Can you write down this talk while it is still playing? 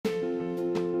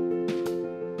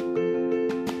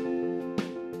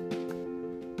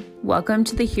Welcome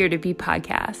to the Here to Be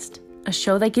podcast, a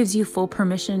show that gives you full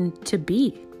permission to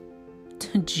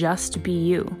just be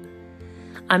you.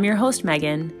 I'm your host,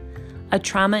 Megan, a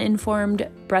trauma-informed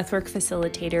breathwork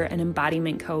facilitator and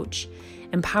embodiment coach,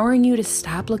 empowering you to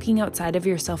stop looking outside of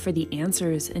yourself for the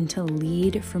answers and to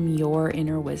lead from your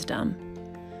inner wisdom.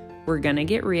 We're gonna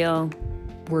get real,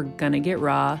 we're gonna get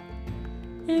raw,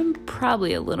 and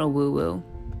probably a little woo-woo.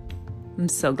 I'm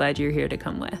so glad you're here to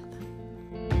come with.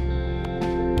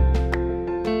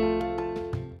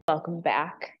 Welcome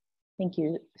back. Thank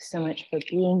you so much for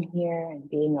being here and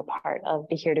being a part of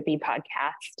the Here to Be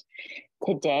podcast.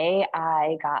 Today,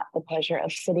 I got the pleasure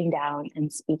of sitting down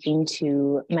and speaking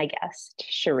to my guest,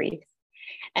 Cherise.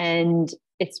 And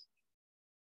it's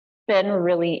been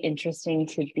really interesting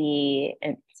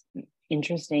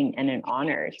and an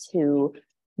honor to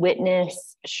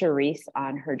witness Cherise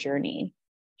on her journey.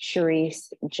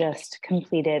 Cherise just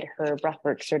completed her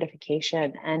breathwork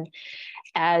certification, and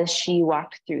as she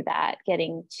walked through that,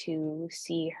 getting to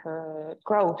see her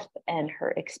growth and her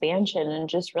expansion and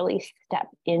just really step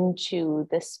into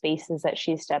the spaces that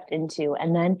she stepped into,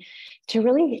 and then to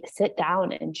really sit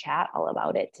down and chat all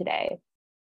about it today.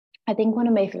 I think one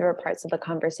of my favorite parts of the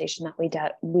conversation that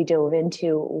we dove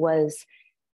into was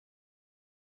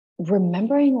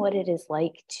remembering what it is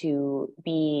like to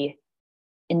be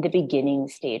in the beginning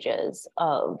stages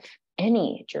of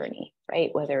any journey,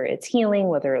 right? Whether it's healing,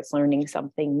 whether it's learning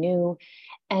something new,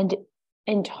 and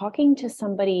talking to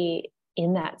somebody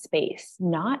in that space,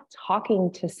 not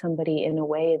talking to somebody in a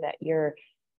way that you're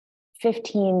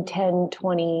 15, 10,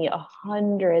 20,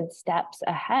 100 steps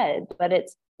ahead, but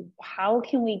it's how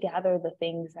can we gather the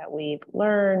things that we've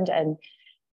learned and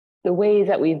the ways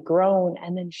that we've grown,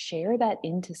 and then share that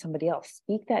into somebody else,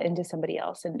 speak that into somebody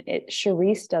else. And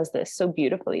Cherise does this so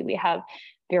beautifully. We have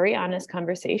very honest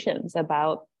conversations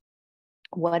about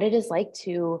what it is like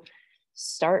to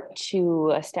start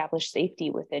to establish safety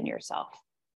within yourself.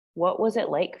 What was it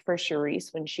like for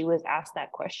Cherise when she was asked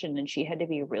that question and she had to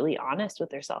be really honest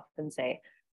with herself and say,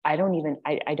 I don't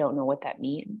know what that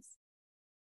means.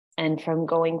 And from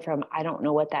going from, I don't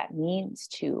know what that means,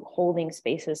 to holding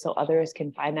spaces so others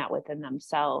can find that within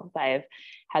themselves. I've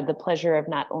had the pleasure of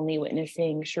not only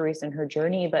witnessing Cherise in her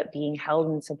journey, but being held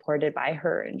and supported by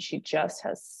her. And she just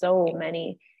has so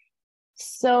many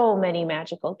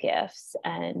magical gifts,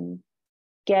 and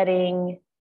getting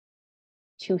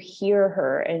to hear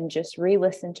her and just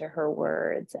re-listen to her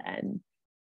words and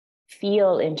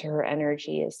feel into her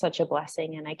energy is such a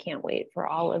blessing. And I can't wait for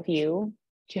all of you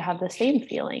to have the same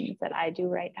feelings that I do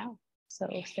right now. So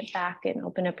sit back and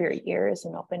open up your ears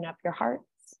and open up your hearts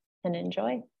and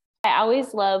enjoy. I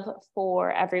always love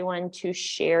for everyone to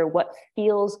share what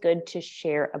feels good to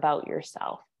share about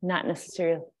yourself, not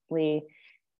necessarily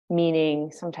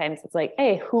meaning sometimes it's like,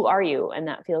 hey, who are you? And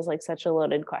that feels like such a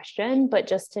loaded question, but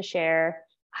just to share,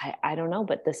 I don't know,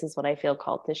 but this is what I feel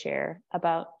called to share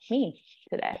about me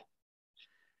today.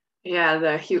 Yeah,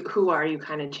 the who are you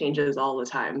kind of changes all the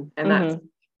time. And that's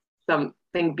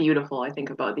something beautiful, I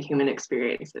think, about the human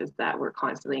experience, is that we're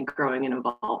constantly growing and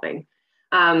evolving.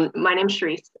 My name's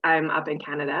Cherise. I'm up in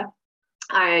Canada.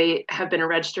 I have been a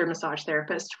registered massage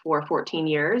therapist for 14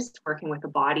 years, working with the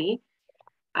body.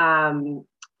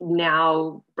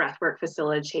 Now breathwork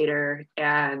facilitator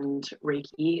and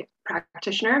Reiki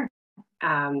practitioner.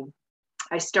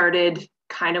 I started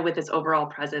kind of with this overall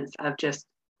presence of just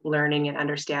learning and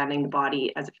understanding the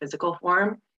body as a physical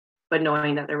form, but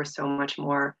knowing that there was so much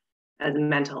more as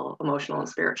mental, emotional, and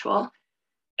spiritual,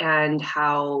 and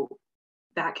how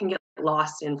that can get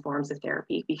lost in forms of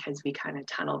therapy because we kind of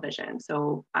tunnel vision.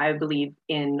 So I believe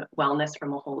in wellness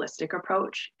from a holistic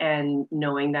approach, and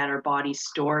knowing that our body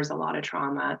stores a lot of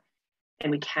trauma and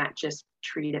we can't just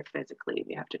treat it physically.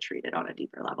 We have to treat it on a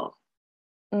deeper level.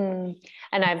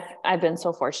 And I've been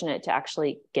so fortunate to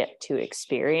actually get to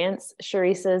experience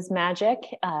Cherise's magic.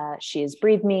 She has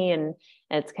breathed me, and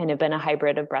it's kind of been a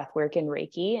hybrid of breathwork and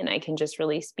Reiki. And I can just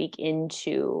really speak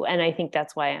into, and I think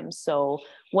that's why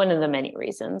one of the many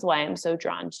reasons why I'm so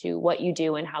drawn to what you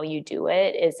do and how you do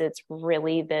it, is it's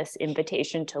really this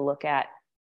invitation to look at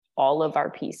all of our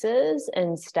pieces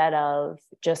instead of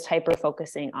just hyper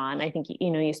focusing on, I think,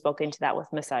 you spoke into that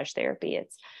with massage therapy.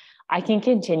 I can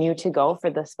continue to go for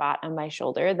the spot on my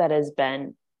shoulder that has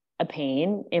been a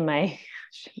pain in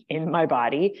my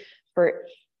body for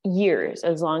years,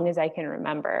 as long as I can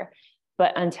remember.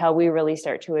 But until we really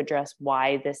start to address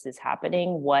why this is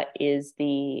happening, what is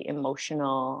the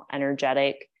emotional,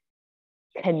 energetic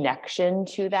connection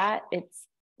to that, it's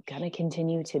going to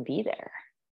continue to be there.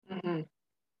 Mm-hmm.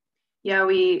 Yeah,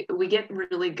 we get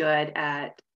really good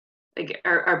at like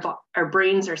our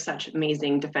brains are such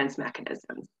amazing defense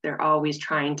mechanisms. They're always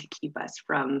trying to keep us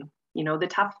from, the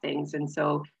tough things. And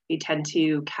so we tend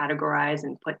to categorize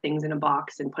and put things in a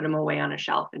box and put them away on a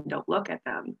shelf and don't look at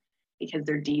them because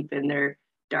they're deep and they're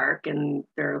dark and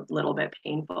they're a little bit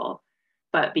painful.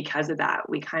 But because of that,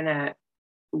 we kind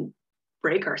of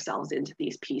break ourselves into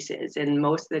these pieces. And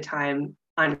most of the time,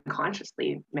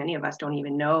 unconsciously, many of us don't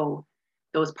even know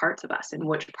those parts of us and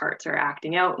which parts are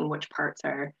acting out and which parts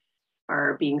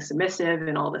are being submissive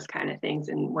and all this kind of things.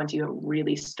 And once you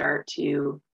really start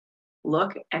to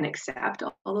look and accept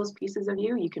all those pieces of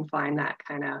you, you can find that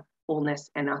kind of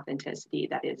wholeness and authenticity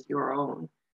that is your own,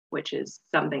 which is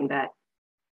something that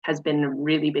has been a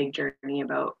really big journey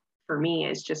about for me,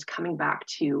 is just coming back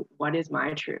to what is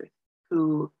my truth?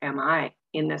 Who am I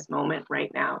in this moment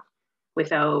right now,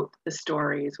 without the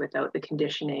stories, without the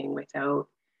conditioning, without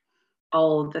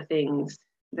all the things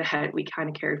that we kind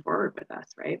of carry forward with us,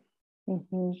 right?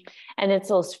 Mm-hmm. And it's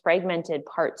those fragmented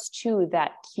parts too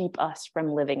that keep us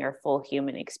from living our full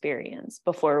human experience.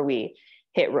 Before we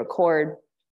hit record,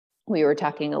 we were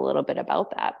talking a little bit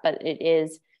about that, but it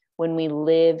is when we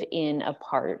live in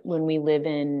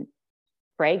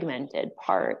fragmented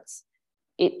parts,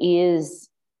 it is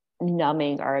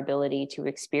numbing our ability to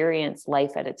experience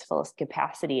life at its fullest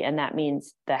capacity. And that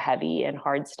means the heavy and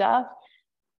hard stuff.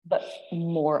 But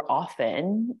more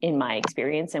often, in my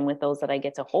experience, and with those that I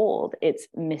get to hold, it's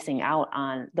missing out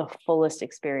on the fullest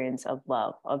experience of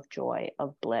love, of joy,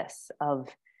 of bliss, of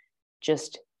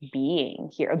just being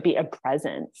here. A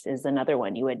presence is another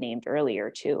one you had named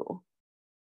earlier too.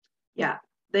 Yeah,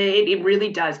 it really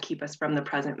does keep us from the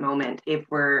present moment if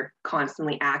we're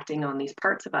constantly acting on these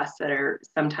parts of us that are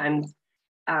sometimes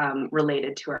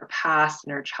related to our past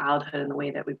and our childhood and the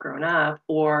way that we've grown up,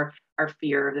 or our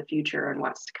fear of the future and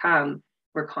what's to come.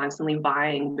 We're constantly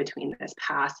vying between this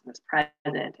past and this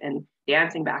present and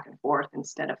dancing back and forth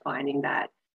instead of finding that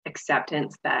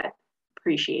acceptance, that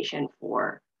appreciation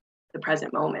for the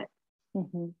present moment.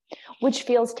 Mm-hmm. Which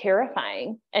feels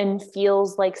terrifying and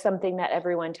feels like something that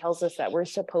everyone tells us that we're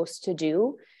supposed to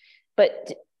do.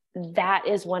 But that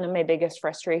is one of my biggest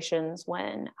frustrations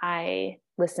when I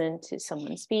listen to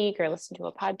someone speak or listen to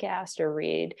a podcast or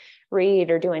read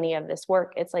or do any of this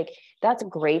work. It's like, that's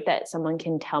great that someone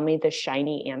can tell me the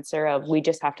shiny answer of we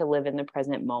just have to live in the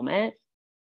present moment.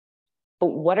 But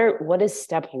what is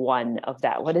step 1 of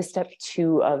that? What is step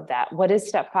 2 of that? What is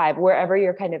step 5? Wherever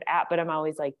you're kind of at, but I'm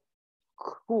always like,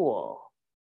 cool.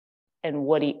 And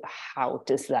how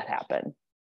does that happen?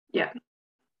 Yeah.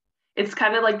 It's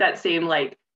kind of like that same,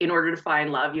 like, in order to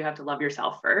find love, you have to love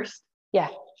yourself first. Yeah.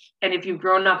 And if you've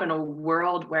grown up in a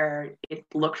world where it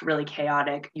looked really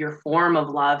chaotic, your form of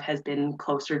love has been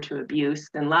closer to abuse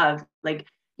than love, like,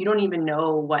 you don't even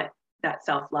know what that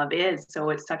self-love is. So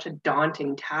it's such a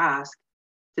daunting task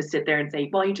to sit there and say,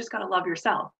 well, you just got to love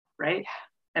yourself, right?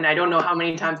 And I don't know how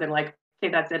many times I'm like,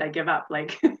 okay, that's it, I give up.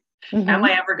 Like, mm-hmm. Am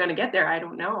I ever going to get there? I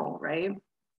don't know, right?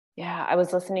 Yeah, I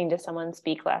was listening to someone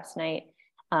speak last night.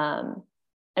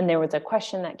 And there was a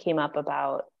question that came up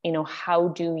about, how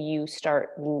do you start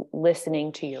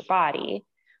listening to your body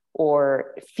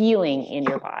or feeling in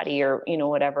your body or,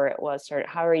 whatever it was,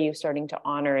 how are you starting to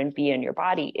honor and be in your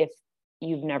body if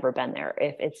you've never been there,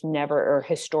 if it's never, or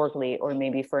historically, or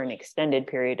maybe for an extended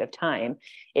period of time,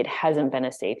 it hasn't been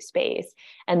a safe space.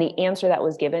 And the answer that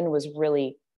was given was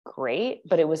really great,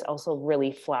 but it was also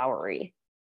really flowery.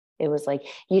 It was like,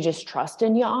 you just trust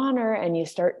and you honor and you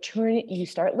start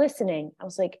listening. I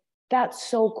was like, that's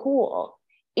so cool.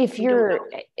 But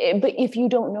if you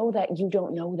don't know that, you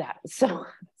don't know that. So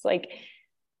it's like,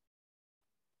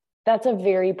 that's a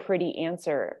very pretty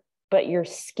answer, but you're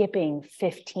skipping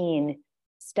 15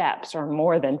 steps or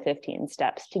more than 15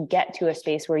 steps to get to a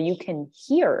space where you can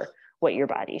hear what your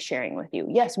body is sharing with you.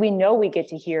 Yes, we know we get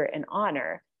to hear and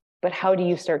honor, but how do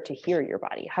you start to hear your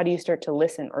body? How do you start to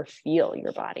listen or feel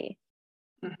your body?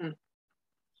 Mm-hmm.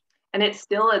 And it's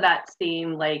still that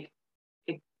same, like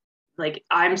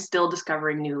I'm still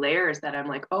discovering new layers that I'm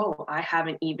like, oh, I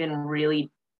haven't even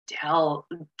really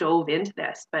dove into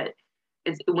this. But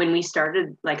it's when we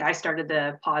started, like I started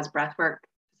the pause breathwork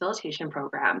facilitation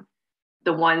program,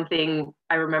 the one thing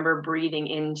I remember breathing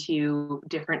into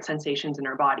different sensations in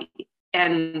our body.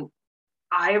 And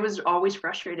I was always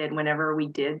frustrated whenever we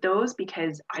did those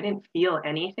because I didn't feel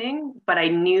anything, but I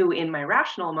knew in my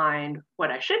rational mind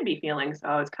what I should be feeling. So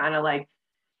I was kind of like,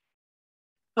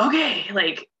 okay,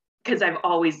 like, because I've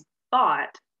always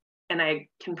thought and I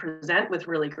can present with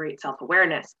really great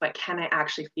self-awareness, but can I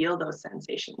actually feel those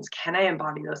sensations? Can I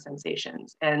embody those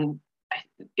sensations? And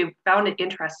I found it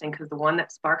interesting because the one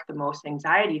that sparked the most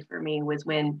anxiety for me was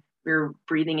when we're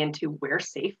breathing into where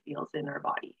safe feels in our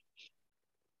body.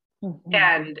 Mm-hmm.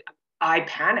 And I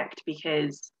panicked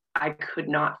because I could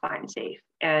not find safe.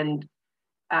 And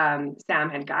Sam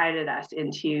had guided us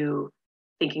into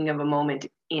thinking of a moment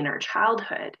in our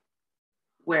childhood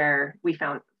where we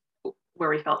felt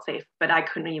safe, but I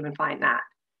couldn't even find that.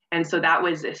 And so that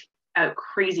was a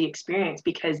crazy experience,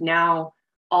 because now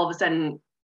all of a sudden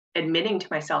admitting to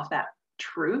myself that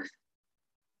truth,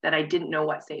 that I didn't know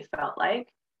what safe felt like,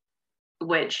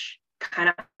 which kind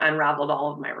of unraveled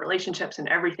all of my relationships and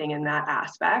everything in that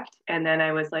aspect. And then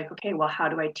I was like, okay, well, how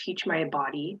do I teach my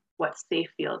body what safe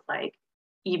feels like,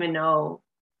 even though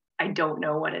I don't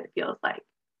know what it feels like?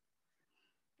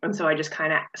 And so I just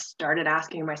kind of started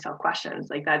asking myself questions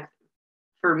like that.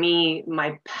 For me,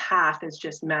 my path is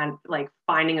just meant like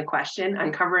finding a question,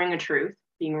 uncovering a truth,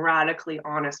 being radically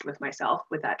honest with myself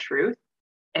with that truth,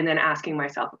 and then asking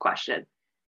myself a question.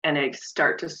 And I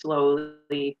start to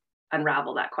slowly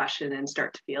unravel that question and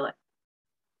start to feel it.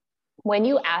 When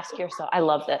you ask yourself, I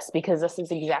love this, because this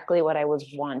is exactly what I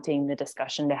was wanting the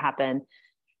discussion to happen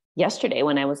yesterday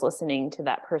when I was listening to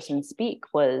that person speak,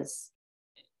 was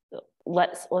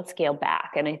let's scale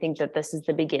back. And I think that this is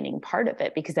the beginning part of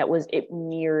it, because it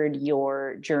mirrored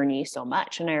your journey so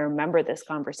much. And I remember this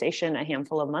conversation a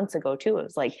handful of months ago too. It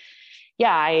was like,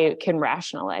 yeah, I can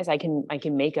rationalize, I can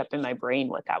make up in my brain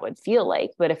what that would feel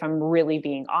like. But if I'm really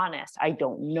being honest, I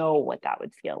don't know what that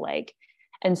would feel like.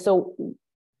 And so,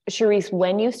 Cherise,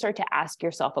 when you start to ask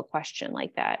yourself a question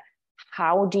like that,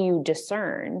 how do you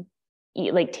discern,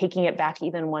 like taking it back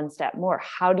even one step more,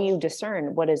 how do you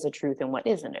discern what is a truth and what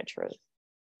isn't a truth?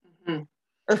 Mm-hmm.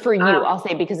 Or for you, I'll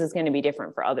say, because it's going to be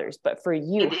different for others, but for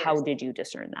you, how did you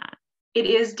discern that? It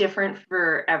is different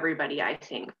for everybody, I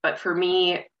think. But for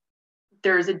me,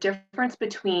 there's a difference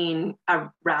between a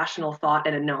rational thought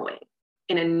and a knowing.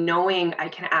 In a knowing, I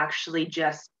can actually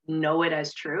just know it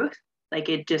as truth. Like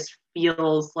it just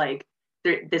feels like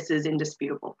this is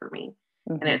indisputable for me.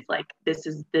 Mm-hmm. And it's like, this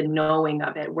is the knowing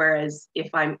of it. Whereas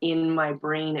if I'm in my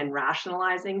brain and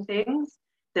rationalizing things,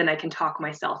 then I can talk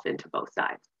myself into both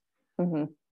sides. Mm-hmm.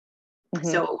 Mm-hmm.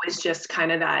 So it was just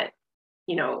kind of that,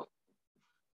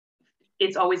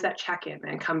 it's always that check-in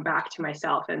and come back to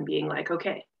myself and being like,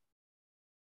 okay,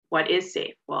 what is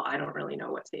safe? Well, I don't really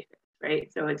know what safe is,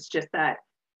 right? So it's just that,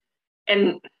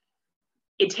 and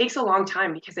it takes a long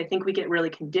time, because I think we get really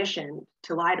conditioned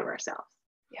to lie to ourselves.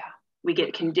 Yeah. We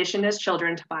get conditioned as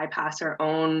children to bypass our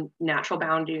own natural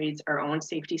boundaries, our own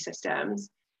safety systems.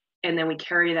 And then we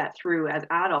carry that through as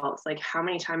adults. Like, how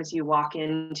many times do you walk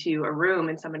into a room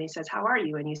and somebody says, how are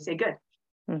you? And you say, good,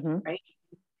 mm-hmm. right?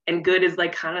 And good is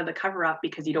like kind of the cover up,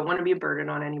 because you don't want to be a burden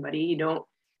on anybody.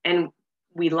 And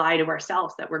we lie to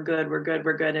ourselves that we're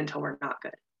good until we're not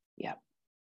good. Yeah.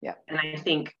 Yeah. And I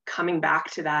think coming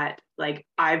back to that, like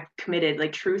I've committed,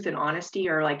 like truth and honesty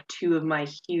are like two of my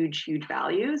huge, huge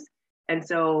values. And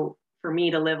so for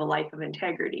me to live a life of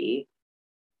integrity,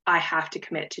 I have to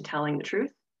commit to telling the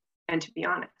truth and to be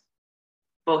honest,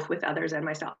 both with others and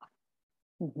myself.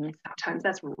 Mm-hmm. Sometimes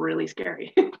that's really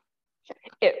scary.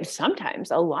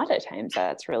 Sometimes, a lot of times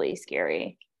that's really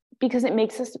scary, because it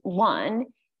makes us, one,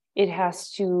 it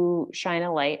has to shine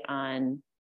a light on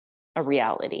a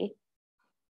reality,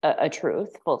 a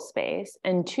truthful space.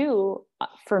 And two,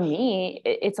 for me,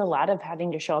 it's a lot of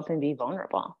having to show up and be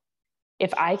vulnerable.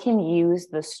 If I can use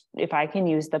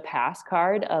the pass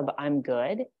card of I'm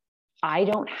good, I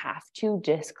don't have to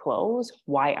disclose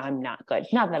why I'm not good.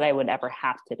 Not that I would ever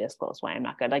have to disclose why I'm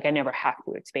not good. Like I never have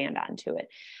to expand onto it,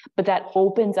 but that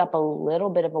opens up a little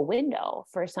bit of a window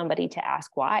for somebody to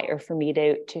ask why, or for me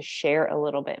to share a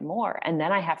little bit more. And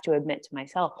then I have to admit to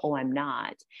myself, oh, I'm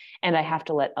not. And I have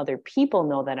to let other people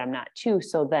know that I'm not too.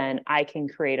 So then I can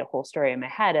create a whole story in my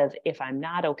head of, if I'm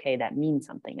not okay, that means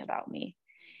something about me.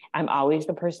 I'm always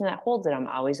the person that holds it. I'm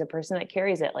always the person that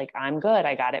carries it. Like, I'm good.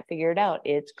 I got it figured out.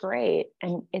 It's great.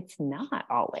 And it's not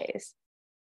always.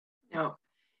 No,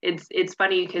 it's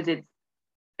funny, because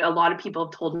a lot of people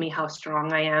have told me how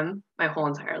strong I am my whole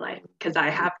entire life, because I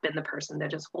have been the person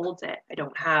that just holds it.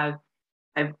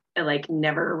 I've like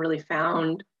never really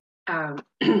found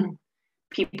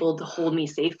people to hold me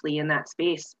safely in that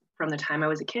space from the time I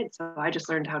was a kid. So I just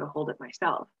learned how to hold it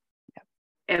myself.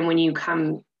 Yeah. And when you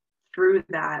come through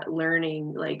that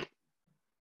learning, like,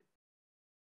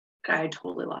 I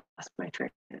totally lost my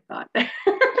train of thought.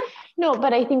 No,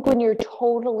 but I think when you're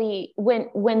totally,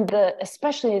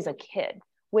 especially as a kid,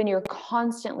 when you're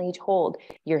constantly told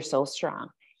you're so strong,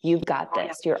 you've got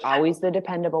this, you're always the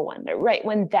dependable one, right?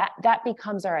 When that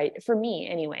becomes for me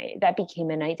anyway, that became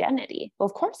an identity. Well,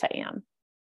 of course I am.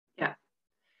 Yeah.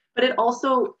 But it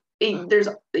also,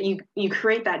 you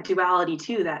create that duality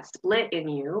too, that split in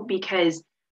you, because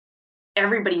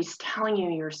everybody's telling you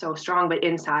you're so strong, but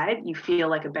inside you feel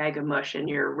like a bag of mush and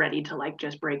you're ready to like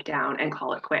just break down and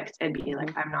call it quits and be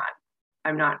like,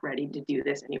 I'm not ready to do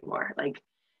this anymore. Like,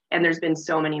 and there's been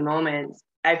so many moments.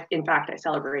 In fact, I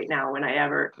celebrate now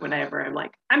whenever I'm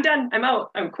like, I'm done, I'm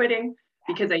out, I'm quitting,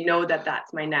 because I know that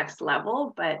that's my next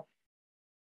level. But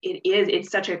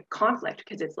it's such a conflict,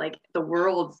 because it's like the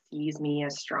world sees me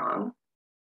as strong,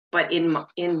 but in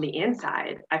the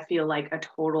inside, I feel like a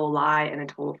total lie and a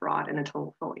total fraud and a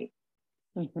total phony.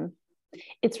 Mm-hmm.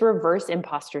 It's reverse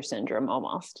imposter syndrome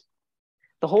almost.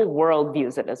 The whole world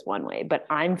views it as one way, but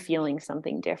I'm feeling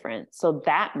something different. So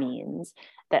that means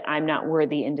that I'm not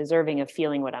worthy and deserving of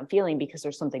feeling what I'm feeling, because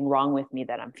there's something wrong with me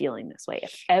that I'm feeling this way.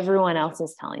 If everyone else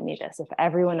is telling me this, if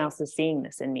everyone else is seeing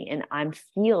this in me and I'm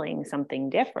feeling something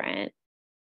different,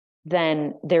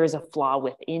 then there's a flaw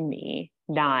within me,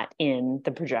 not in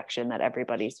the projection that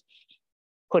everybody's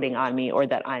putting on me or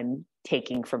that I'm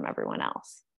taking from everyone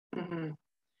else. Mm-hmm.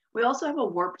 We also have a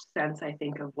warped sense, I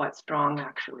think, of what strong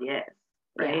actually is,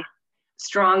 right? Yeah.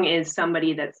 Strong is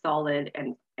somebody that's solid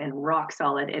and rock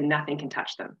solid, and nothing can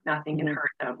touch them, nothing can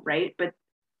hurt them, right? But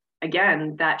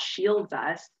again, that shields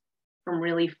us from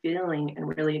really feeling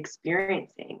and really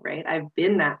experiencing, right? I've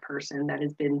been that person that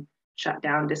has been shut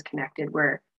down, disconnected,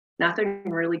 where nothing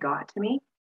really got to me,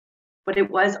 but it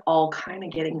was all kind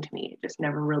of getting to me. It just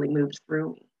never really moved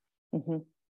through me. Mm-hmm.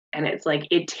 And it's like,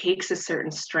 it takes a certain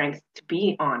strength to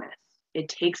be honest. It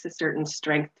takes a certain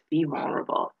strength to be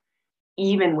vulnerable,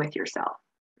 even with yourself,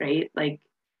 right? Like,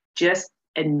 just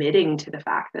admitting to the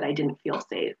fact that I didn't feel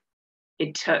safe.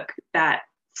 It took that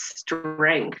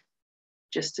strength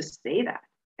just to say that,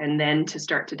 and then to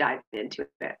start to dive into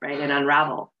it, right? And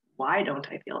unravel, why don't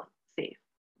I feel safe?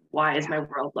 Why has my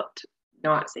world looked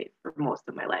not safe for most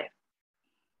of my life?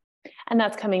 And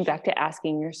that's coming back to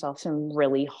asking yourself some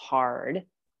really hard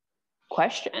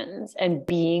questions and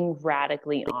being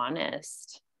radically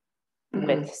honest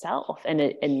with self and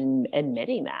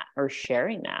admitting that or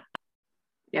sharing that.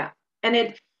 Yeah.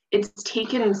 And it's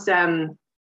taken some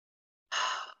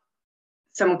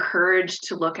courage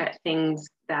to look at things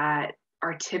that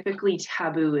are typically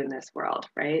taboo in this world,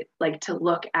 right? Like to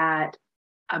look at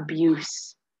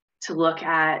abuse, to look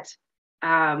at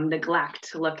neglect,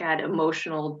 to look at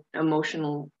emotionally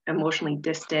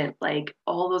distant, like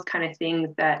all those kind of things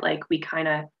that like we kind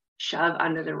of shove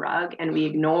under the rug and we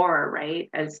ignore,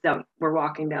 right? As we're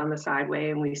walking down the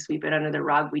sideway and we sweep it under the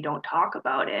rug, we don't talk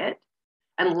about it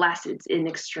unless it's in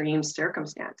extreme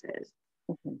circumstances.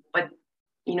 Mm-hmm. But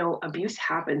you know, abuse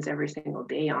happens every single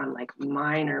day on like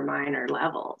minor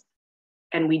levels,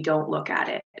 and we don't look at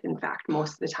it. In fact,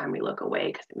 most of the time we look away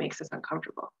because it makes us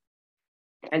uncomfortable.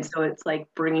 And so it's like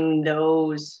bringing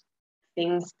those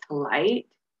things to light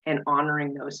and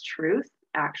honoring those truths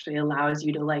actually allows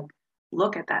you to like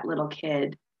look at that little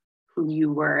kid who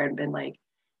you were and been like,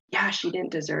 yeah, she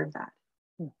didn't deserve that.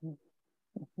 Mm-hmm.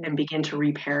 Mm-hmm. And begin to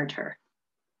reparent her.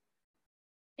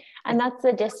 And that's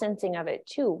the distancing of it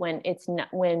too, when it's not,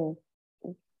 when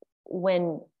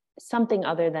something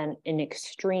other than an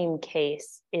extreme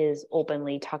case is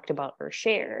openly talked about or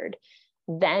shared,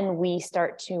 then we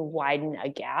start to widen a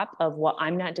gap of, well,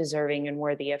 I'm not deserving and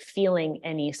worthy of feeling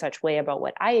any such way about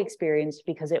what I experienced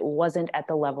because it wasn't at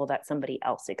the level that somebody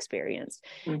else experienced.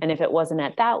 Mm-hmm. And if it wasn't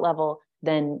at that level,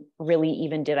 then really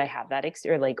even did I have that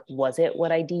experience? Like, was it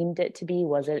what I deemed it to be?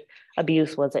 Was it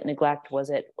abuse? Was it neglect? Was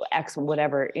it X,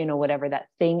 whatever, you know, whatever that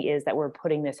thing is that we're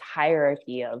putting this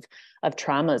hierarchy of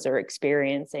traumas or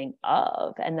experiencing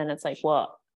of. And then it's like,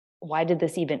 well, why did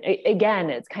this even,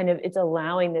 again, it's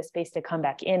allowing this space to come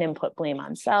back in and put blame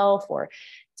on self, or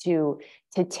to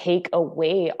take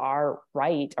away our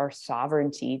right, our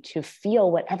sovereignty to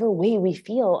feel whatever way we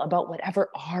feel about whatever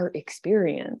our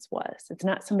experience was. It's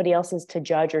not somebody else's to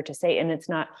judge or to say, and it's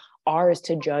not ours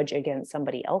to judge against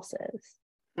somebody else's.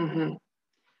 Mm-hmm.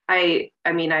 I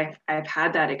mean, I've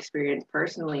had that experience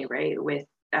personally, right? With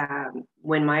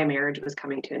when my marriage was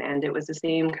coming to an end, it was the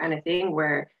same kind of thing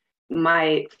where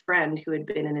my friend who had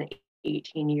been in an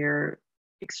 18-year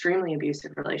extremely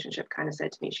abusive relationship kind of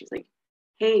said to me, she's like,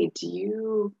 hey, do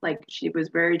you, like, she was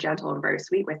very gentle and very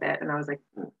sweet with it. And I was like,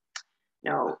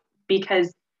 no,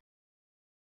 because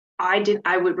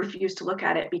I would refuse to look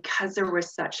at it because there were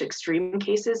such extreme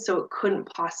cases. So it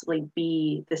couldn't possibly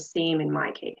be the same in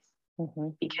my case.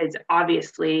 Mm-hmm. Because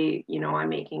obviously, you know, I'm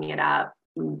making it up.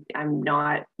 I'm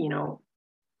not, you know,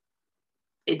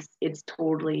 it's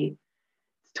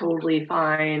totally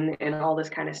fine and all this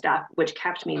kind of stuff, which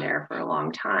kept me there for a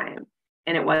long time.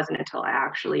 And it wasn't until I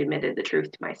actually admitted the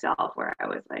truth to myself where I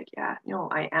was like, yeah, no,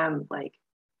 I am like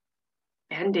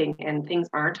ending and things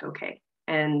aren't okay.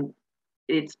 And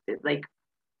it's like,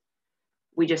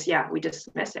 we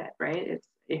dismiss it, right?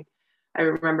 I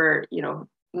remember,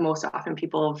 most often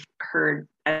people have heard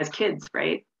as kids,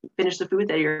 right? Finish the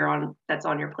food that's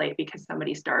on your plate, because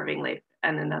somebody's starving like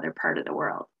in another part of the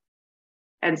world.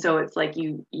 And so it's like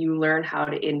you learn how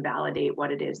to invalidate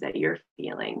what it is that you're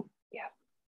feeling. Yeah.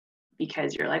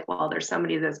 Because you're like, well, there's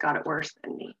somebody that's got it worse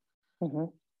than me.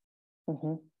 Mm-hmm.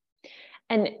 Mm-hmm.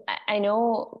 And I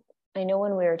know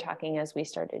when we were talking, as we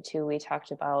started to, we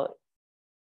talked about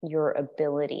your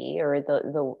ability, or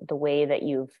the way that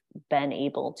you've been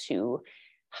able to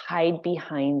hide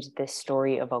behind this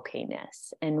story of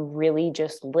okayness and really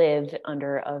just live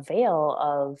under a veil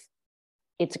of,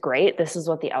 it's great, this is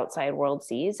what the outside world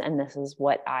sees, and this is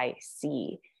what I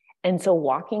see. And so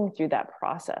walking through that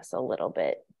process a little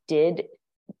bit, did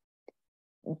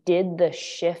the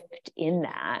shift in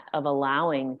that of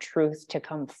allowing truth to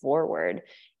come forward,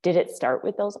 did it start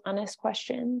with those honest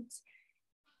questions?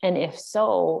 And if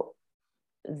so,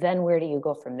 then where do you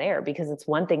go from there? Because it's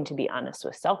one thing to be honest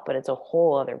with self, but it's a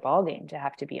whole other ballgame to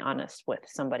have to be honest with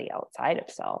somebody outside of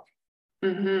self.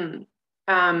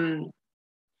 Mm-hmm.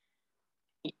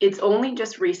 It's only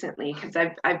just recently, because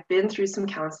I've been through some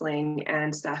counseling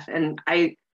and stuff, and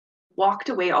I walked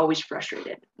away always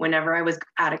frustrated whenever I was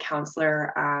at a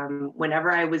counselor,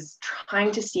 whenever I was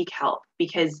trying to seek help,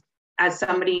 because as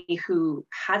somebody who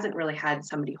hasn't really had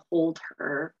somebody hold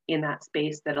her in that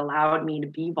space that allowed me to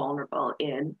be vulnerable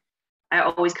I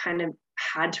always kind of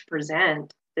had to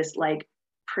present this like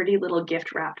pretty little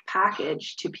gift wrapped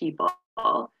package to people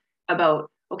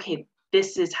about, okay,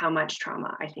 this is how much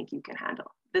trauma I think you can handle.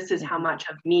 This is how much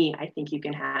of me I think you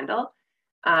can handle.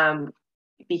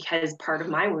 Because part of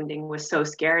my wounding was so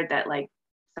scared that like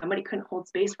somebody couldn't hold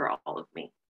space for all of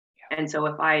me. Yeah. And so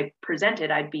if I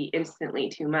presented, I'd be instantly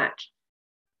too much.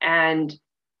 And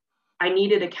I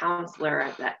needed a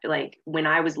counselor that, like, when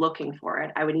I was looking for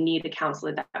it, I would need a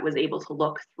counselor that was able to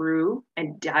look through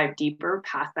and dive deeper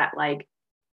past that, like,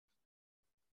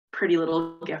 pretty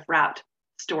little gift wrapped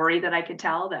story that I could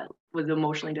tell that was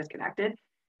emotionally disconnected,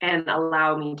 and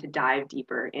allow me to dive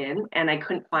deeper in. And I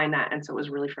couldn't find that. And so it was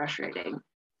really frustrating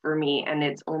for me. And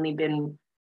it's only been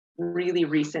really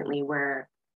recently where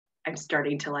I'm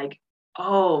starting to like,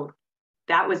 oh,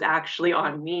 that was actually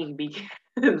on me,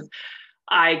 because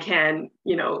I can,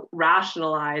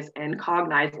 rationalize and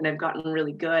cognize, and I've gotten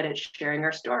really good at sharing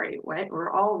our story, right?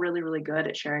 We're all really, really good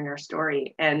at sharing our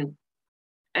story. And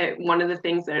one of the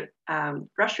things that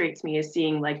frustrates me is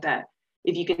seeing like that,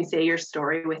 if you can say your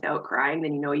story without crying,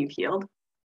 then you've healed.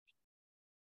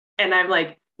 And I'm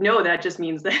like, no, that just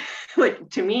means that, like,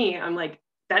 to me, I'm like,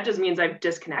 that just means I've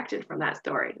disconnected from that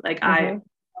story. Like,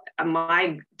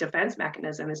 my defense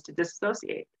mechanism is to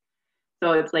disassociate.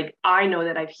 So it's like, I know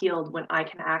that I've healed when I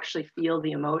can actually feel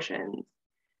the emotions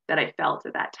that I felt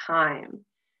at that time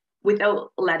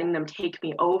without letting them take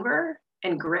me over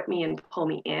and grip me and pull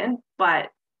me in. But,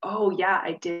 oh yeah,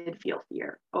 I did feel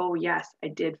fear. Oh yes, I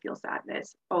did feel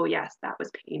sadness. Oh yes, that was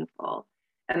painful.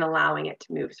 And allowing it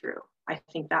to move through. I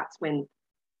think that's when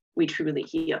we truly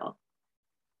heal.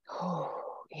 Oh,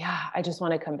 yeah. I just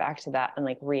want to come back to that and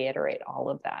like reiterate all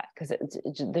of that, because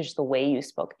there's the way you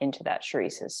spoke into that,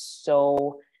 Charisse, is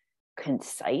so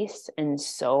concise. And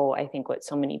so I think what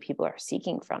so many people are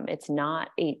seeking from, it's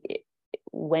not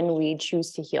when we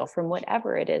choose to heal from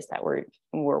whatever it is that we're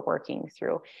working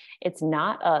through, it's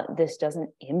not this doesn't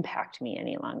impact me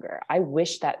any longer. I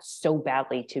wish that so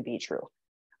badly to be true.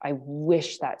 I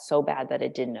wish that so bad that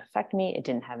it didn't affect me. It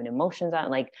didn't have any emotions on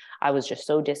it. Like, I was just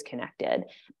so disconnected.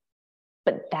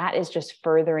 But that is just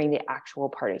furthering the actual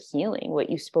part of healing.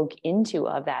 What you spoke into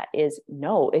of that is,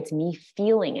 no, it's me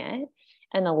feeling it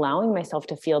and allowing myself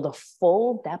to feel the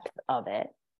full depth of it.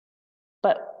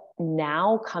 But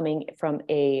now coming from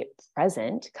a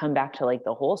present, come back to like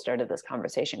the whole start of this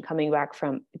conversation, coming back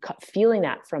from feeling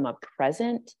that from a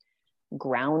present,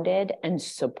 grounded and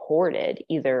supported,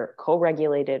 either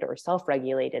co-regulated or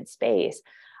self-regulated space,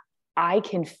 I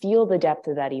can feel the depth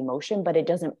of that emotion, but it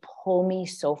doesn't pull me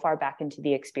so far back into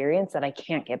the experience that I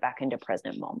can't get back into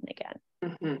present moment again.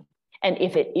 Mm-hmm. And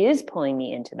if it is pulling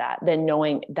me into that, then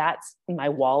knowing that's my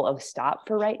wall of stop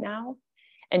for right now,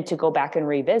 and to go back and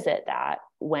revisit that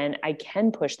when I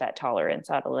can push that tolerance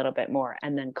out a little bit more,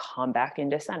 and then come back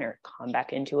into center, come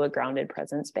back into a grounded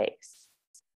present space.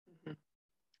 Mm-hmm.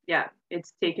 Yeah,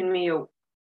 it's taken me,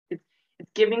 it's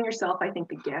giving yourself, I think,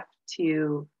 the gift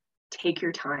to take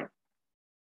your time,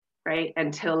 right?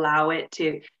 And to allow it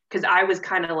to, because I was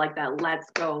kind of like that, let's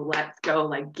go,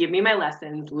 like, give me my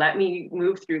lessons, let me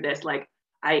move through this.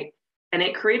 And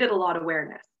it created a lot of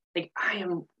awareness. Like, I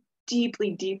am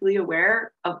deeply, deeply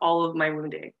aware of all of my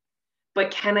wounding.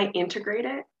 But can I integrate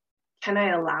it? Can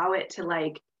I allow it to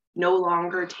like no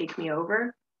longer take me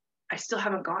over? I still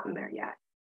haven't gotten there yet.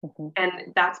 Mm-hmm.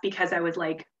 And that's because I was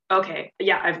like, okay,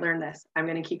 yeah, I've learned this. I'm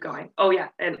going to keep going. Oh yeah.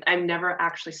 And I've never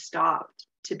actually stopped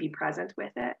to be present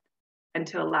with it and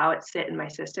to allow it sit in my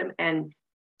system and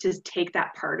to take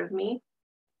that part of me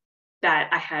that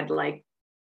I had like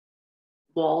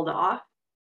walled off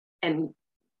and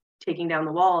taking down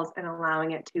the walls and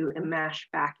allowing it to enmesh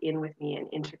back in with me and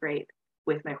integrate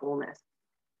with my wholeness.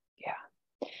 Yeah.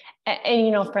 And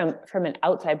you know, from an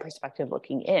outside perspective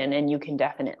looking in, and you can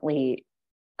definitely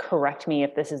correct me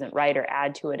if this isn't right or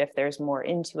add to it if there's more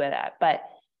into it, but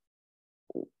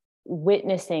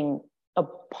witnessing a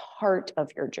part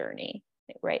of your journey,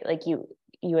 right? Like you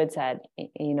had said,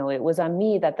 you know, it was on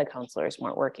me that the counselors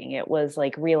weren't working. It was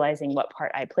like realizing what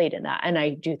part I played in that. And I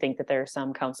do think that there are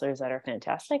some counselors that are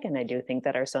fantastic. And I do think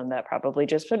that there are some that probably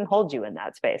just couldn't hold you in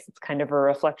that space. It's kind of a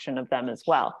reflection of them as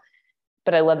well.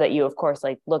 But I love that you, of course,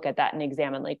 like look at that and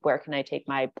examine, like, where can I take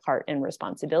my part and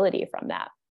responsibility from that?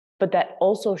 But that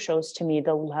also shows to me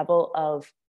the level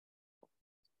of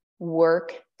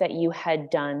work that you had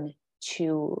done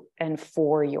to and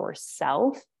for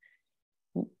yourself,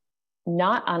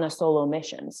 not on a solo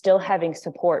mission, still having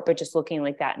support, but just looking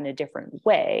like that in a different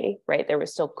way, right? There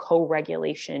was still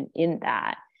co-regulation in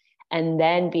that. And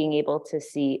then being able to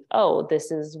see, oh,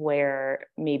 this is where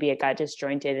maybe it got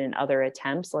disjointed in other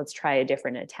attempts. Let's try a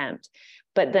different attempt.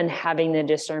 But then having the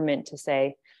discernment to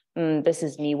say, this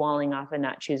is me walling off and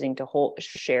not choosing to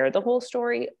share the whole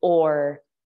story, or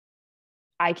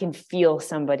I can feel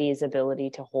somebody's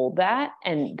ability to hold that,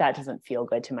 and that doesn't feel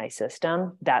good to my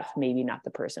system. That's maybe not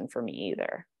the person for me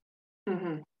either.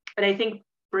 Mm-hmm. But I think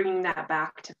bringing that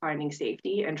back to finding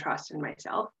safety and trust in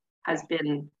myself has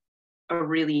been a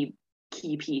really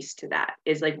key piece to that.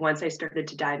 Is like, once I started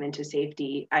to dive into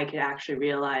safety, I could actually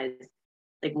realize,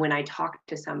 like, when I talk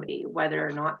to somebody, whether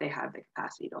or not they have the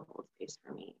capacity to hold space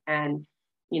for me. And,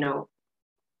 you know,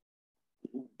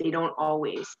 they don't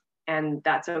always. And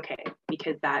that's okay,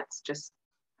 because that's just,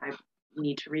 I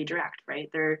need to redirect, right?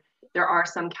 There are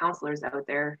some counselors out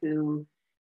there who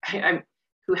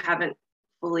who haven't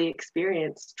fully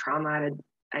experienced trauma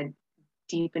at a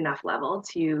deep enough level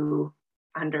to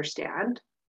understand.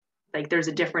 Like, there's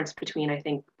a difference between, I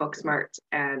think, book smart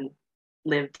and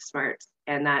lived smart,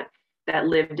 and that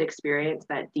lived experience,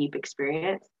 that deep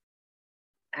experience.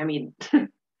 I mean,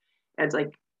 it's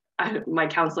like, my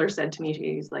counselor said to me,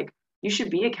 she's like, you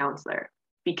should be a counselor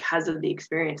because of the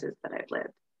experiences that I've lived.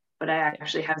 But I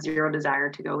actually have zero desire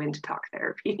to go into talk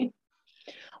therapy.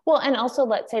 Well, and also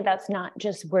let's say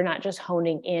we're not just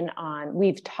honing in on,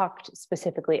 we've talked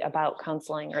specifically about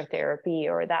counseling or therapy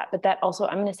or that, but that also,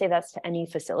 I'm going to say that's to any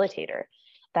facilitator,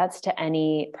 that's to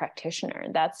any practitioner,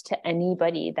 that's to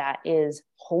anybody that is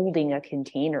holding a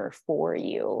container for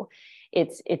you.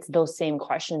 It's those same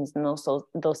questions and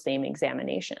those same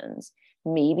examinations.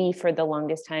 Maybe for the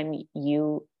longest time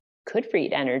you could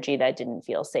read energy that didn't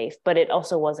feel safe, but it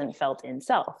also wasn't felt in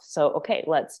self. So, okay,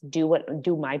 let's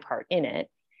do my part in it.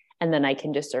 And then I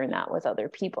can discern that with other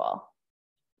people.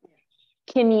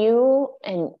 Can you,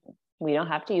 and we don't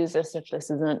have to use this if this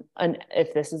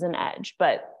is an edge,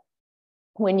 but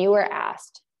when you were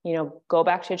asked, you know, go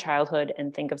back to childhood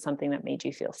and think of something that made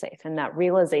you feel safe, and that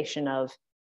realization of,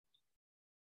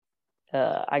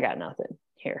 I got nothing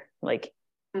here, like,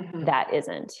 that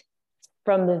isn't,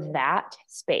 from that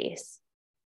space,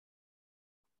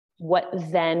 what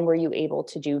then were you able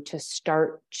to do to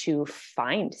start to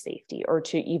find safety, or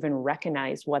to even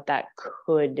recognize what that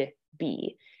could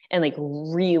be? And like,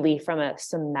 really from a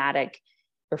somatic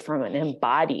or from an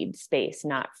embodied space,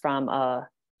 not from a,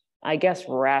 I guess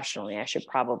rationally,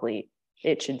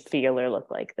 it should feel or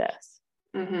look like this.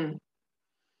 Mm-hmm.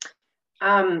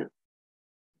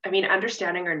 I mean,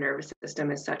 understanding our nervous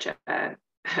system is such a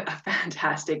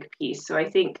fantastic piece. So I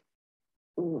think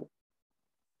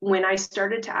when I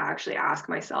started to actually ask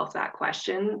myself that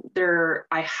question,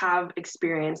 I have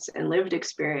experience and lived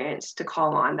experience to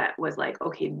call on that was like,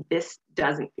 okay, this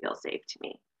doesn't feel safe to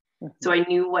me. Mm-hmm. So I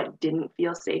knew what didn't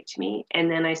feel safe to me. And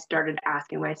then I started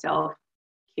asking myself,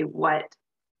 okay,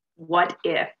 what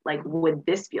if, like, would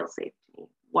this feel safe to me?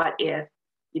 What if,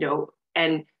 you know,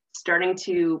 and starting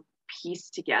to piece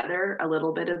together a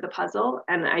little bit of the puzzle.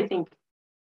 And I think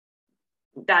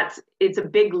it's a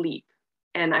big leap.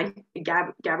 And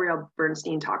Gabrielle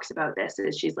Bernstein talks about this,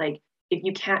 is she's like, if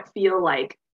you can't feel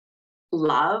like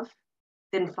love,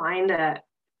 then find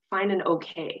an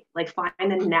okay, like find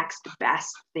the next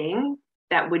best thing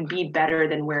that would be better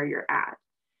than where you're at.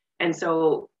 And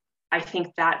so I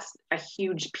think that's a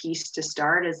huge piece to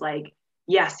start, is like,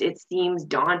 yes, it seems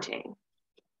daunting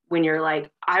when you're like,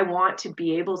 I want to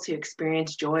be able to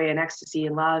experience joy and ecstasy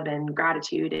and love and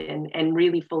gratitude and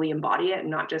really fully embody it and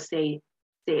not just say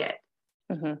it.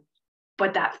 Mm-hmm.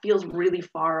 But that feels really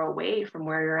far away from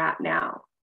where you're at now.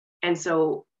 And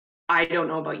so I don't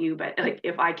know about you, but like,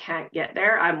 if I can't get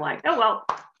there, I'm like, oh, well,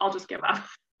 I'll just give up.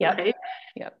 Yeah. Right?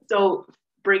 Yep. So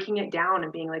breaking it down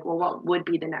and being like, well, what would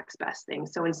be the next best thing?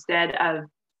 So instead of,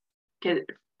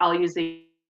 I'll use the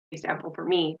example for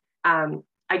me.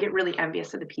 I get really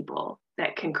envious of the people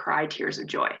that can cry tears of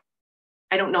joy.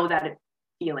 I don't know that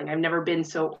feeling. I've never been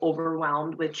so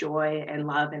overwhelmed with joy and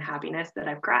love and happiness that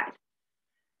I've cried.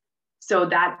 So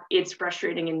that it's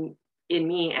frustrating in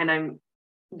me, and I'm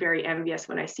very envious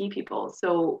when I see people.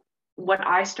 So what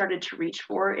I started to reach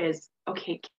for is,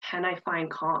 okay, can I find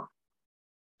calm?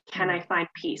 Can I find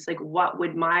peace? Like, what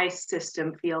would my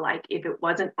system feel like if it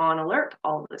wasn't on alert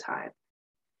all the time?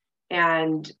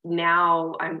 And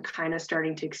now I'm kind of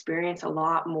starting to experience a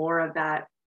lot more of that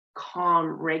calm,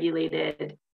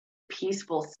 regulated,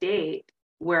 peaceful state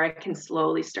where I can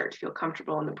slowly start to feel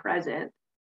comfortable in the present.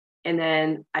 And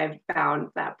then I've found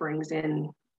that brings in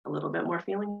a little bit more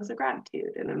feelings of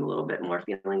gratitude and a little bit more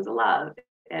feelings of love.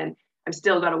 And I've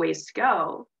still got a ways to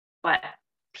go, but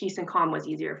peace and calm was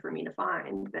easier for me to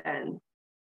find than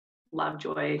love,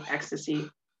 joy, ecstasy,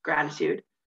 gratitude.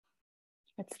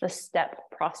 It's the step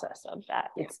process of that.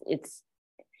 Yeah.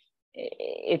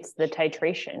 It's the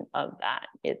titration of that.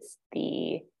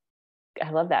 I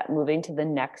love that, moving to the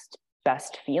next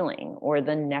best feeling, or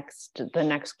the next,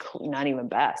 not even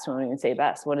best, I won't even say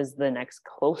best. What is the next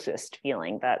closest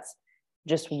feeling? That's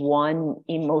just one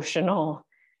emotional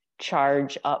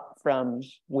charge up from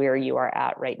where you are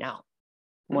at right now.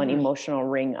 One emotional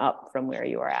ring up from where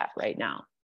you are at right now.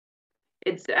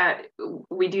 It's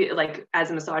we do, like, as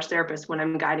a massage therapist, when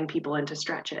I'm guiding people into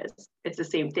stretches, it's the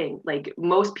same thing. Like,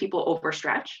 most people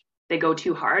overstretch, they go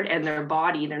too hard, and their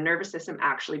nervous system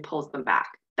actually pulls them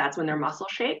back. That's when their muscle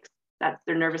shakes. That's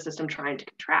their nervous system trying to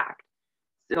contract.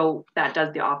 So that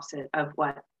does the opposite of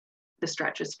what the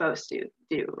stretch is supposed to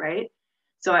do, right?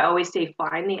 So I always say,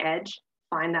 find the edge,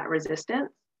 find that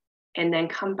resistance, and then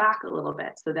come back a little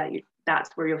bit so that that's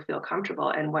where you'll feel comfortable.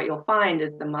 And what you'll find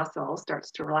is the muscle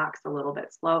starts to relax a little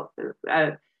bit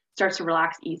starts to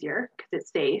relax easier because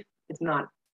it's safe. It's not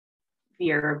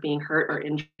fear of being hurt or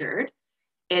injured.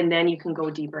 And then you can go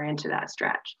deeper into that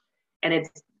stretch. And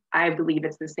I believe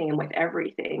it's the same with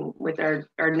everything. With our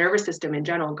nervous system in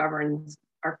general governs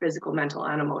our physical, mental,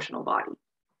 and emotional body.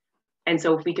 And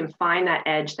so if we can find that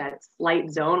edge, that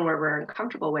slight zone where we're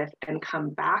uncomfortable with, and come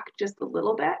back just a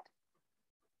little bit,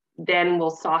 then we'll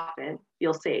soften,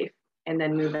 feel safe, and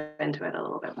then move into it a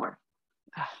little bit more.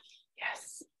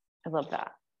 Yes. I love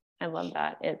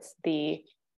that. It's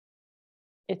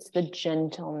the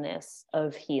gentleness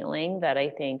of healing that I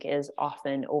think is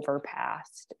often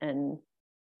overpassed and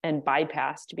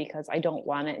bypassed, because I don't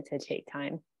want it to take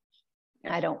time.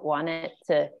 I don't want it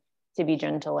to be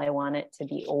gentle. I want it to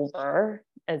be over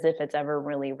as if it's ever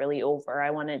really, really over.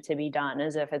 I want it to be done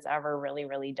as if it's ever really,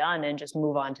 really done, and just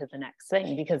move on to the next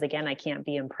thing. Because again, I can't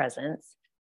be in presence.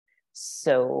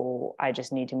 So I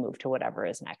just need to move to whatever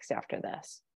is next after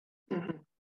this. Mm-hmm.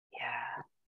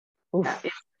 Yeah.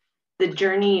 The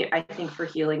journey, I think, for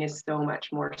healing is so much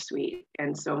more sweet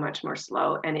and so much more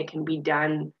slow. And it can be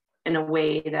done in a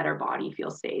way that our body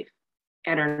feels safe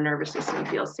and our nervous system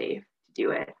feels safe to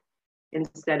do it,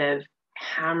 instead of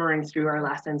hammering through our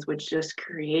lessons, which just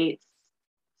creates,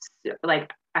 like,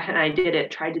 I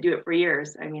tried to do it for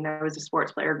years. I mean, I was a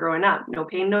sports player growing up, no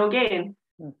pain, no gain,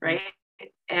 right?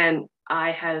 And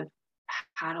I have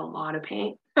had a lot of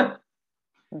pain. And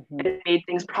it made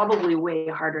things probably way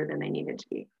harder than they needed to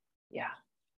be. Yeah.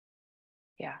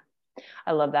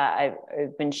 I love that.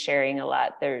 I've been sharing a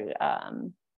lot there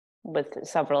with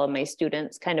several of my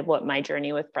students, kind of what my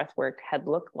journey with breathwork had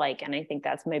looked like. And I think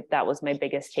that was my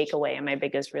biggest takeaway and my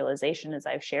biggest realization as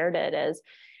I've shared it, is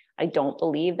I don't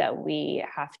believe that we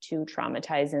have to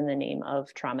traumatize in the name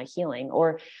of trauma healing,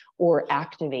 or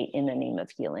activate in the name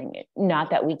of healing. Not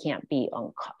that we can't be,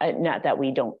 not that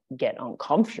we don't get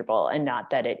uncomfortable, and not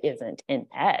that it isn't an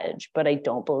edge, but I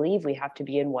don't believe we have to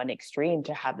be in one extreme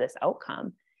to have this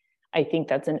outcome. I think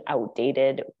that's an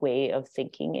outdated way of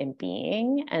thinking and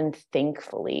being. And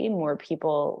thankfully, more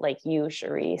people like you,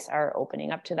 Cherise, are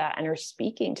opening up to that and are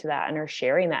speaking to that and are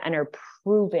sharing that and are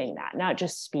proving that, not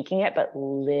just speaking it, but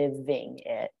living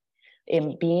it,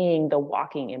 in being the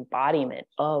walking embodiment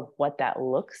of what that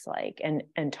looks like, and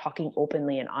talking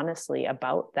openly and honestly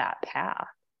about that path.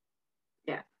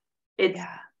 Yeah.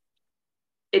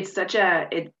 It's such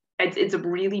it's a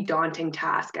really daunting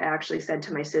task. I actually said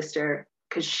to my sister,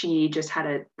 because she just had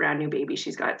a brand new baby.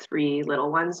 She's got 3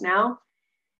 little ones now.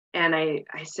 And I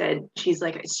said, she's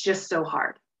like, it's just so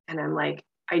hard. And I'm like,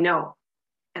 I know.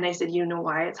 And I said, you know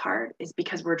why it's hard? It's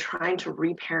because we're trying to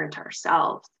reparent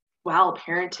ourselves while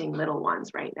parenting little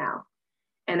ones right now.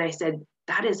 And I said,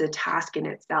 that is a task in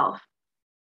itself,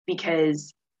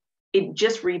 because it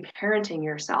just reparenting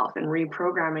yourself and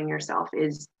reprogramming yourself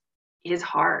is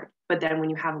hard. But then when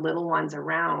you have little ones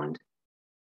around,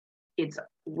 it's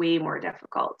way more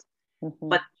difficult. Mm-hmm.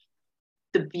 But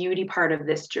the beauty part of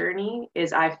this journey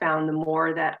is I found the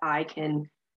more that I can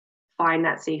find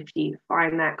that safety,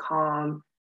 find that calm,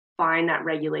 find that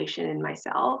regulation in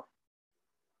myself,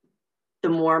 the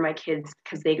more my kids,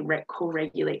 because they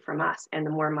co-regulate from us, and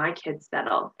the more my kids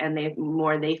settle and the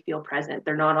more they feel present.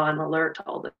 They're not on alert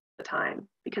all the time,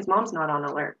 because mom's not on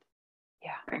alert.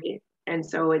 Yeah. Right. And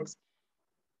so it's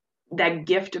that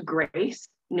gift of grace,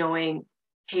 knowing,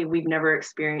 hey, we've never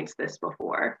experienced this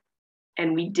before,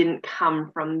 and we didn't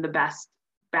come from the best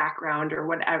background or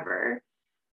whatever.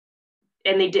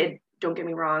 And they did, don't get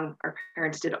me wrong, our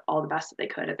parents did all the best that they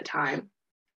could at the time.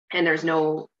 And there's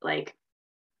no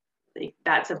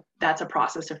that's a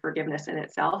process of forgiveness in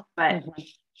itself. But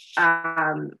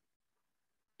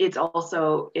it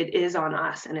is on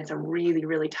us, and it's a really,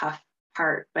 really tough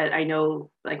part. But I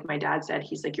know, like my dad said,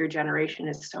 he's like, your generation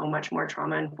is so much more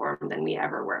trauma informed than we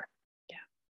ever were. Yeah.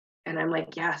 And I'm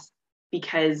like, yes,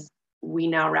 because we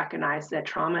now recognize that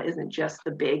trauma isn't just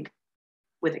the big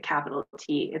with a capital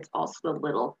T, it's also the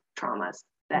little traumas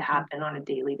that happen on a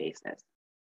daily basis.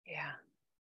 Yeah.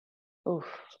 Oof.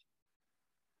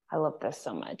 I love this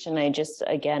so much. And I just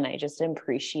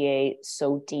appreciate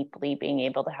so deeply being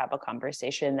able to have a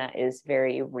conversation that is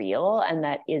very real, and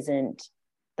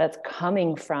that's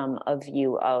coming from a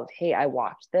view of, hey, I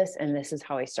walked this and this is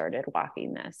how I started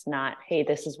walking this, not, hey,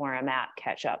 this is where I'm at,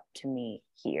 catch up to me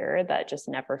here. That just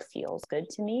never feels good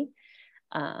to me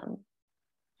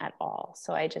at all.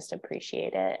 So I just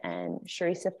appreciate it. And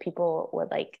Charisse, if people would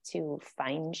like to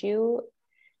find you,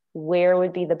 where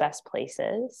would be the best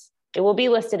places? It will be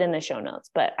listed in the show notes,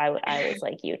 but I would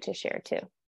like you to share too.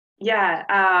 Yeah.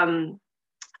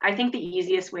 I think the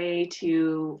easiest way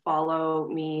to follow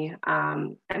me,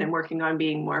 and I'm working on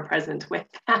being more present with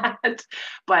that,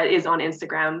 but is on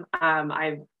Instagram.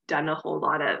 I've done a whole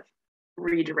lot of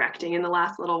redirecting in the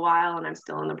last little while, and I'm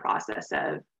still in the process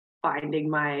of finding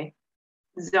my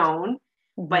zone,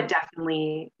 but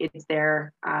definitely it's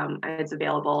there. It's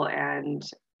available, and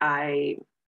I'm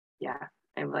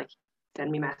like, send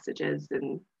me messages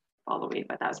and follow me,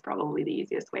 but that's probably the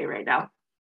easiest way right now.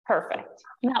 Perfect.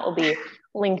 And that will be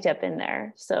linked up in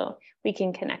there, so we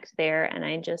can connect there. And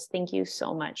I just thank you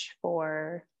so much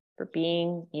for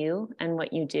being you and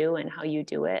what you do and how you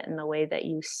do it, and the way that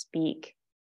you speak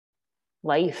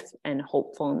life and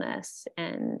hopefulness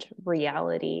and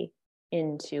reality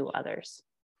into others.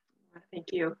 Thank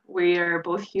you. We are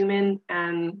both human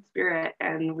and spirit,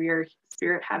 and we are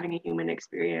spirit having a human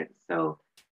experience. So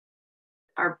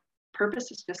our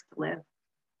purpose is just to live.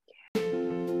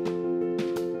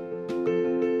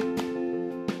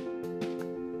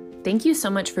 Thank you so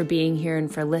much for being here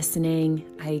and for listening.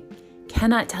 I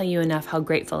cannot tell you enough how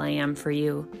grateful I am for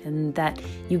you, and that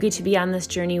you get to be on this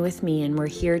journey with me, and we're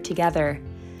here together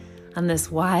on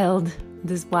this wild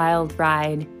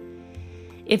ride.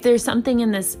 If there's something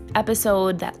in this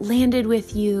episode that landed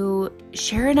with you,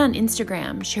 share it on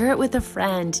Instagram, share it with a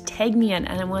friend, tag me in,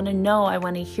 and I want to know, I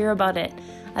want to hear about it.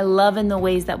 I love in the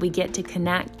ways that we get to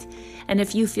connect. And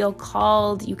if you feel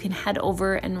called, you can head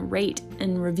over and rate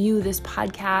and review this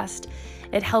podcast.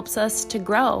 It helps us to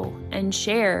grow and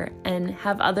share and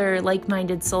have other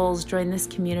like-minded souls join this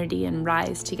community and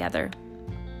rise together.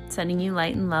 Sending you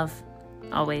light and love,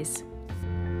 always.